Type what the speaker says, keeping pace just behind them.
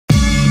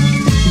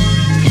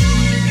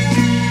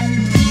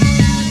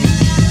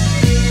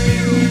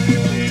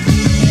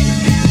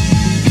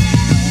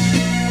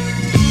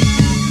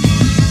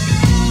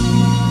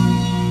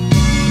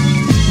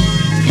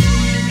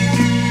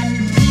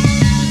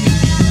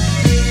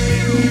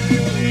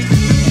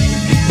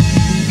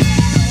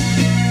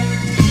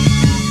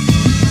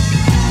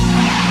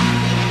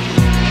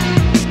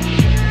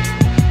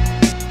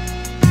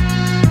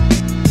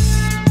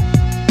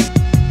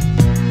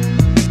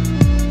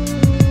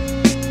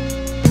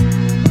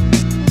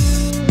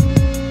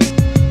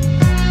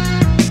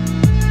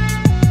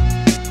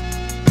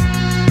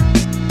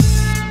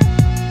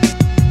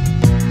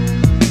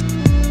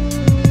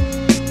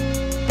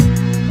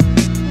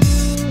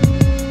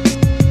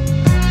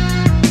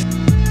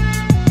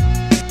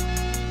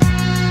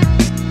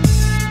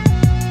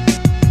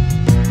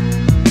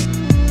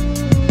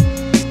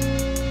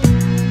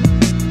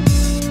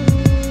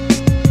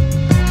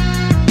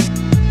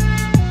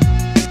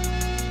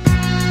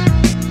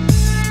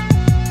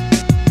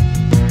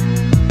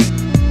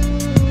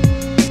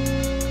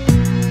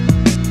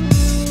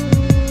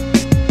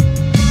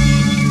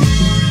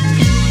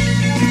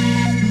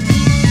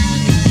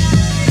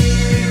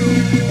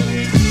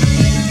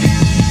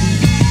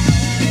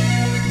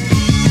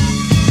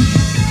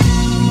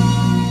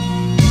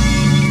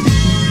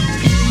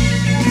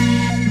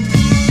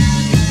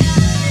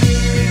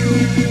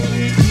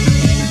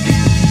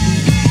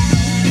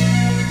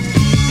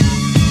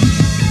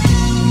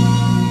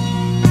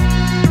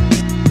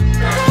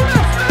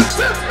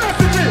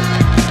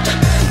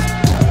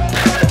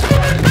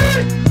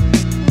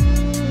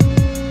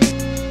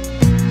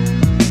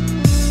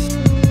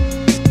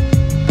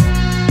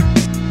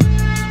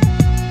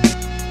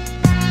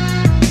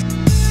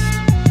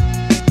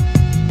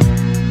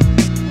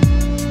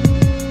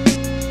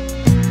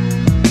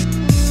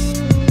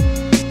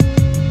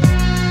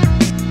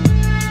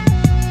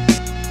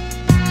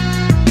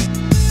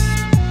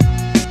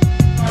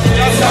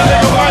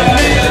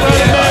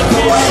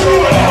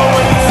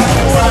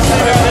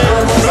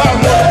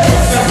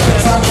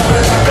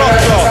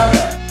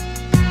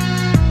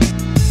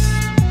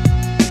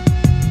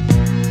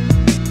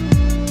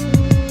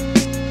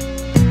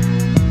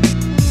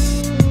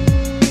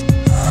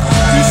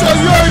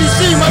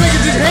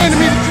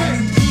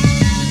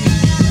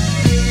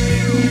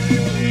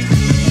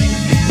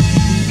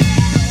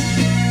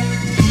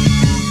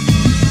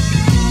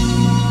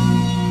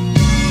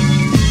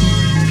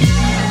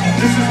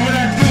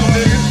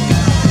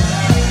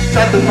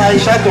tight.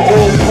 Shout out to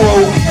All Pro.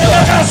 I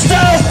got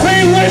Styles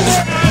Penguins.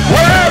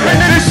 What happened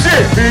to this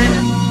shit, B?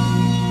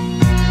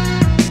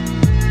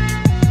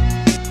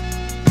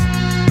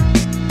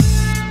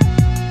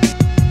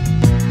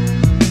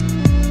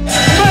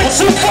 Make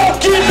some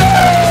fucking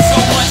noise. So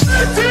much.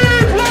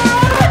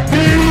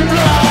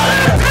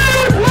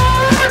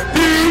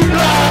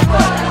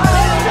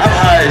 I'm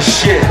high as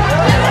shit.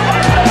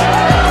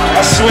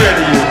 I swear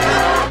to you.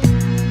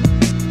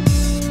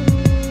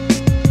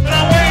 But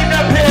I'm waiting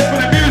up here for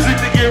the music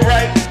to get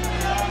right.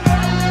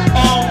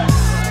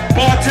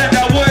 Bartender,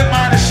 I wouldn't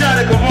mind a shot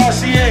at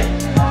Cavassier.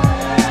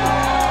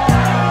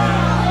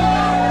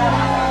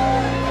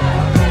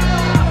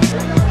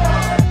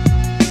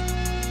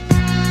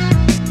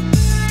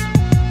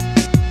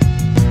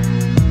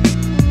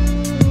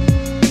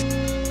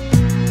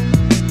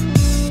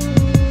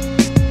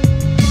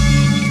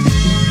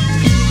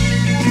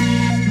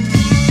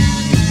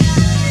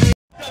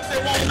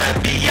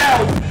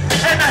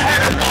 And I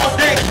had a long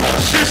day,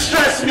 shit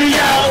stressed me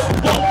out.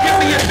 Won't give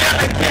me a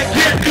damn, can't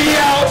get me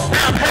out.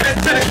 Now I'm headed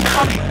to the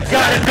county,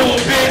 gotta do a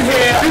bit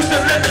here. Used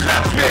to live in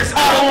Knoxville,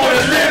 I don't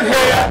wanna live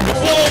here. The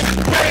walls is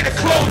gray, the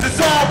clothes is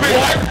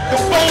orange. The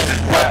phones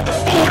is wet, the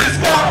food is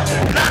gone.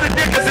 A lot of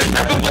niggas is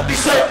never with these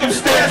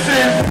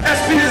circumstances.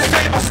 SP the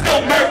same, I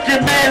still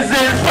murking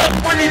manses. Fuck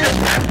money, the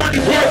black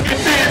money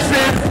working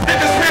dances.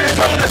 Niggas ran and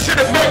told I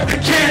should've murked in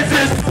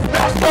Kansas.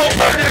 Now I'm still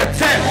burning a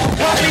tent.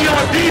 Caught me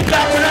on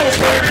D-block when I was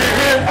burning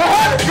him.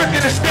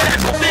 Drinking the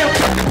stands, I'm still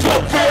talking to a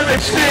further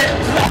shit.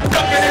 Locked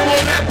up and they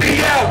won't let me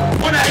out.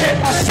 When I hit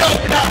myself,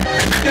 now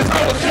niggas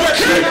know the sweat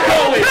keep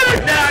going.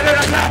 Now that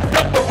I'm locked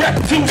up, a rep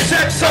 2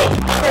 sex, so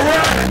I'm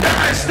around a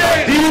dying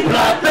state.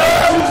 D-block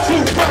up, 2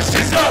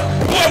 brushes up.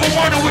 Whoever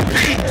wanted with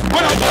me,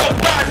 when I walk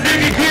by,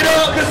 nigga get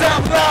up. Cause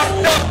I'm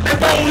locked up, they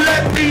won't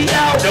let me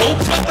out. Don't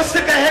talk a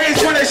stick of haze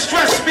when they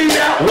stress me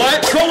out.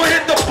 What? Go and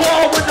hit the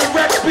ball with the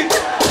rec beat.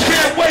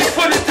 Can't wait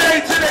for the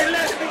day till they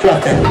let me Drop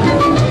that.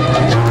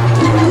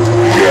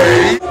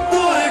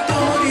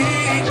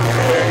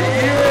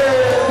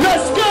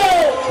 Let's go!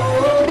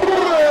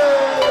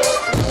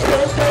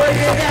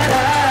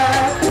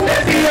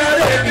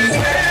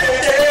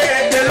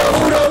 Te lo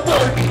juro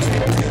por mí,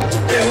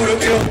 te juro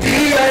que un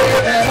día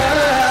llegará.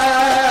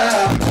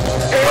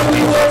 And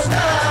we won't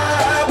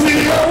stop, we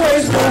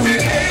always know we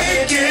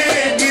make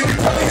it. Even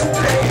though you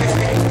play,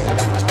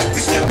 we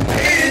still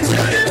pay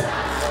attention.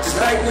 Just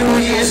like New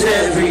Year's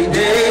every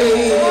day.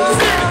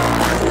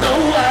 No,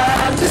 I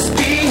just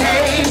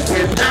behave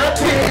when I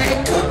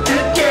pick up the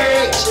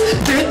gauge,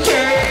 the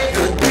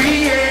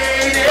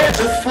 3-8 and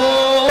the 4.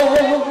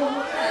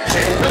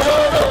 And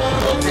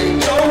all in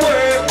your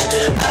work,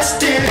 I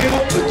still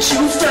put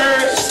you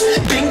first.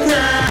 Think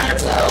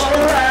nights are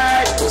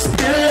alright, but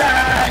still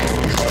I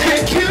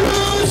think you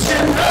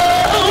should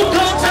know.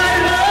 Don't I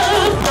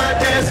love my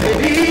desert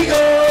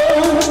ego?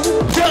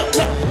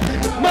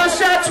 My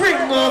shots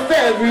ring off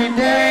every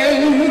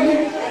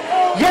day.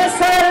 Yes,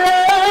 I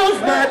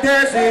love my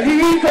desert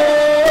ego.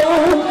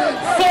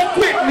 Fuck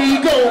with me,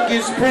 go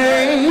get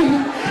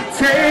sprayed.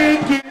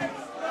 Take it.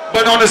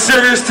 But on a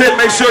serious tip,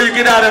 make sure you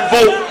get out and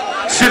vote.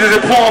 Shit is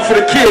important for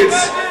the kids,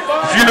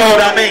 if you know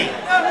what I mean.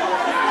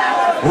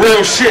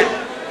 Real shit.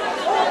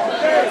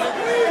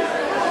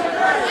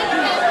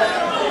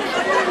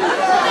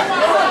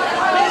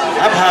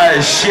 I'm high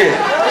as shit.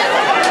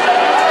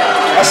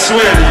 I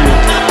swear to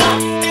you.